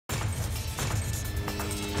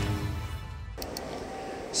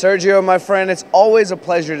Sergio, my friend, it's always a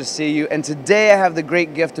pleasure to see you, and today I have the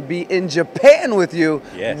great gift to be in Japan with you,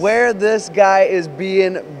 yes. where this guy is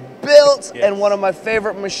being built, yes. and one of my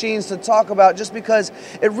favorite machines to talk about just because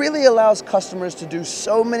it really allows customers to do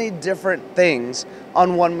so many different things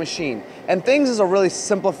on one machine. And things is a really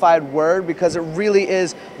simplified word because it really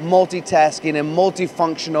is multitasking and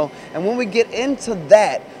multifunctional, and when we get into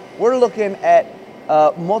that, we're looking at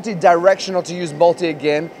multi-directional, to use multi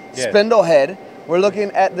again, yes. spindle head. We're looking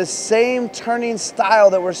at the same turning style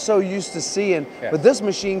that we're so used to seeing, yes. but this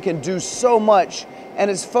machine can do so much, and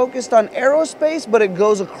it's focused on aerospace, but it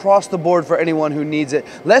goes across the board for anyone who needs it.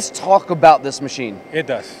 Let's talk about this machine. It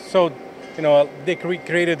does. So, you know, they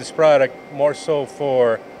created this product more so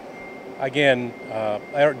for, again, the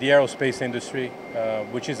aerospace industry,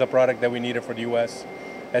 which is a product that we needed for the U.S.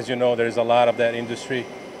 As you know, there's a lot of that industry,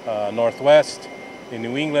 Northwest, in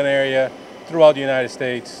New England area, throughout the United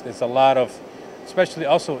States. There's a lot of, especially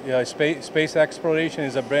also space exploration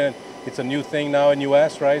is a brand, it's a new thing now in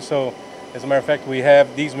U.S., right? So as a matter of fact, we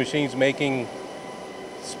have these machines making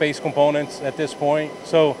space components at this point.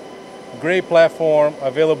 So great platform,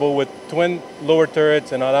 available with twin lower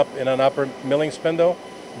turrets and an upper milling spindle.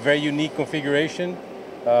 Very unique configuration.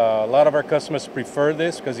 A lot of our customers prefer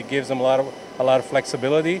this because it gives them a lot of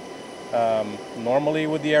flexibility. Normally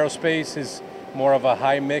with the aerospace is more of a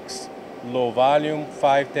high mix, low volume,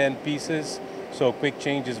 5-10 pieces. So quick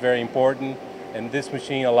change is very important, and this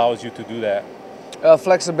machine allows you to do that.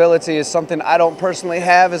 Flexibility is something I don't personally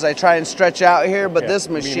have as I try and stretch out here, but yeah, this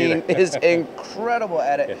machine is incredible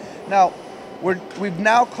at it. Yeah. Now, we've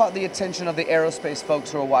now caught the attention of the aerospace folks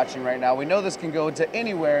who are watching right now. We know this can go to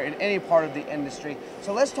anywhere in any part of the industry.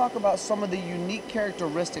 So let's talk about some of the unique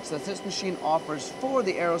characteristics that this machine offers for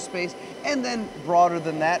the aerospace, and then broader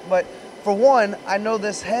than that. But for one, I know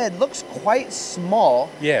this head looks quite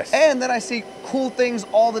small. Yes. And then I see cool things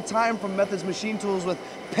all the time from Methods Machine Tools with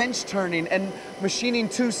pinch turning and machining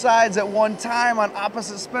two sides at one time on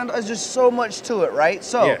opposite spindle. There's just so much to it, right?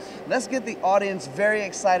 So yes. Let's get the audience very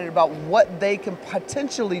excited about what they can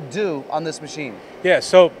potentially do on this machine. Yeah,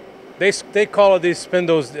 so they call these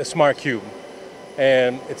spindles a smart cube.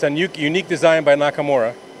 And it's a unique design by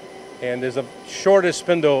Nakamura. And there's a shortest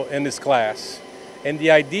spindle in this class. And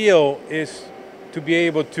the ideal is to be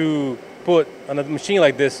able to put on a machine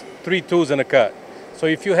like this 3 tools in a cut. So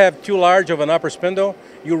if you have too large of an upper spindle,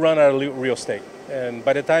 you run out of real estate. And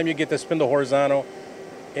by the time you get the spindle horizontal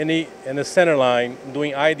in the center line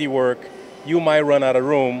doing ID work, you might run out of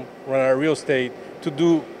room, run out of real estate to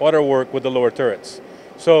do other work with the lower turrets.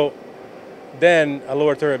 So then a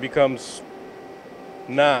lower turret becomes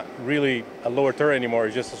not really a lower turret anymore,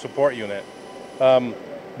 it's just a support unit.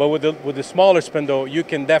 But with the smaller spindle, you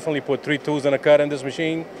can definitely put 3 tools in a cut in this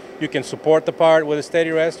machine. You can support the part with a steady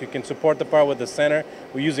rest. You can support the part with the center.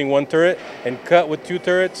 We're using 1 turret and cut with 2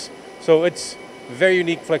 turrets. So it's very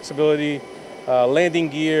unique flexibility. Landing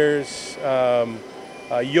gears,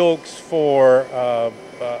 yokes for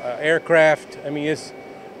aircraft. I mean,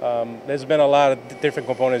 there's been a lot of different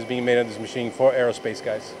components being made in this machine for aerospace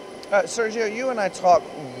guys. Sergio, you and I talk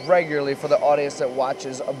regularly for the audience that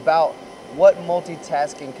watches about what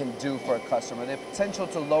multitasking can do for a customer, the potential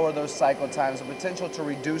to lower those cycle times, the potential to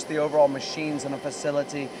reduce the overall machines in a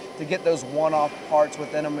facility, to get those one-off parts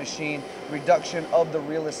within a machine, reduction of the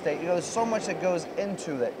real estate. You know, there's so much that goes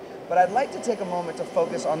into it. But I'd like to take a moment to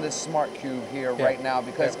focus on this smart cube here right now,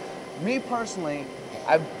 because me personally,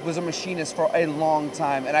 I was a machinist for a long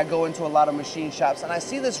time, and I go into a lot of machine shops, and I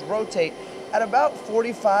see this rotate at about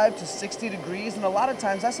 45 to 60 degrees, and a lot of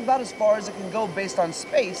times that's about as far as it can go based on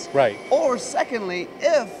space. Right. Or secondly,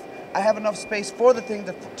 if I have enough space for the thing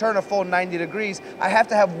to turn a full 90 degrees, I have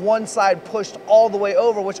to have one side pushed all the way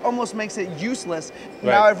over, which almost makes it useless.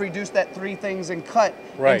 Right. Now I've reduced that 3 things and cut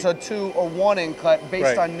into 2 or 1 and cut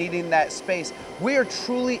based on needing that space. We are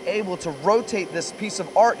truly able to rotate this piece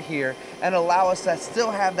of art here and allow us to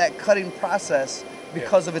still have that cutting process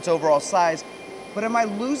because of its overall size. But am I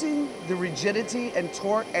losing the rigidity and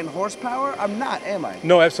torque and horsepower? I'm not, am I?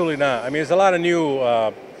 No, absolutely not. I mean, there's a lot of new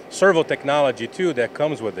servo technology too that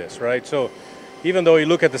comes with this, right? So even though you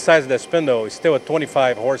look at the size of that spindle, it's still a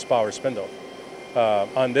 25 horsepower spindle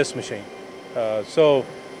on this machine. So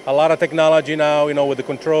a lot of technology now, you know, with the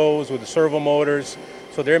controls, with the servo motors.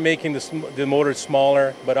 So they're making the motors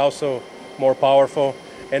smaller, but also more powerful.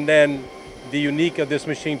 And then the unique of this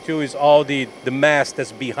machine too is all the mass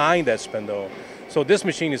that's behind that spindle. So this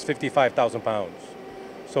machine is 55,000 pounds.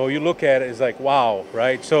 So you look at it, it's like, wow,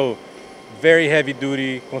 right? So very heavy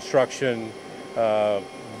duty construction,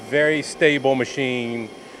 very stable machine,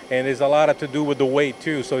 and there's a lot to do with the weight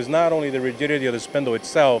too. So it's not only the rigidity of the spindle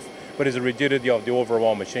itself, but it's the rigidity of the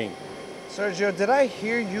overall machine. Sergio, did I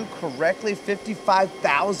hear you correctly?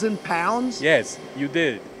 55,000 pounds? Yes, you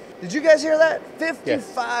did. Did you guys hear that?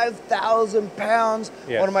 55,000 pounds.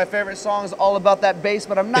 Yes. One of my favorite songs, all about that bass,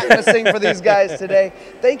 but I'm not going to sing for these guys today.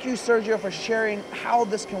 Thank you, Sergio, for sharing how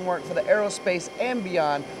this can work for the aerospace and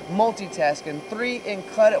beyond. Multitasking, 3 in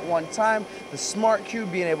cut at one time, the smart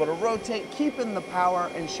cube being able to rotate, keeping the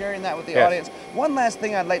power, and sharing that with the audience. One last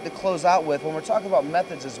thing I'd like to close out with when we're talking about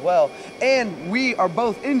methods as well, and we are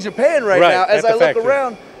both in Japan right now as I look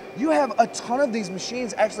around. You have a ton of these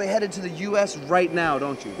machines actually headed to the US right now,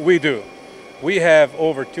 don't you? We do. We have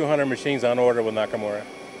over 200 machines on order with Nakamura.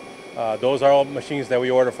 Those are all machines that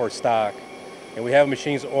we order for stock. And we have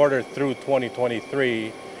machines ordered through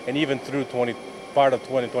 2023 and even through part of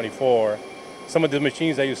 2024. Some of the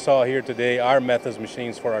machines that you saw here today are Methods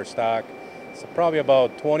machines for our stock. So probably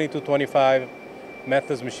about 20 to 25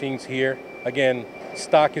 Methods machines here. Again,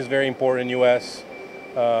 stock is very important in US.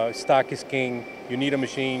 Stock is king. You need a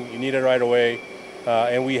machine, you need it right away,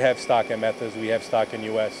 and we have stock at Methods, we have stock in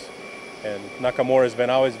US. And Nakamura has been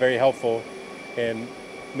always very helpful in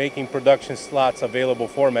making production slots available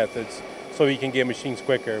for Methods so we can get machines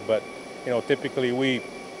quicker. But typically we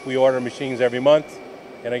order machines every month,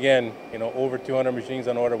 and again, over 200 machines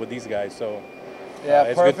on order with these guys. So yeah,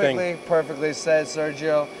 it's a good thing. Perfectly said,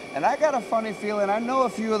 Sergio. And I got a funny feeling, I know a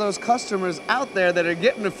few of those customers out there that are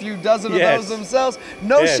getting a few dozen of those themselves.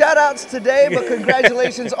 No shout outs today, but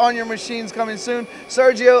congratulations on your machines coming soon.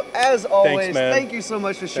 Sergio, as always, thank you so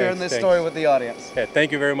much for sharing this story with the audience. Yeah,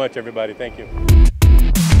 thank you very much, everybody. Thank you.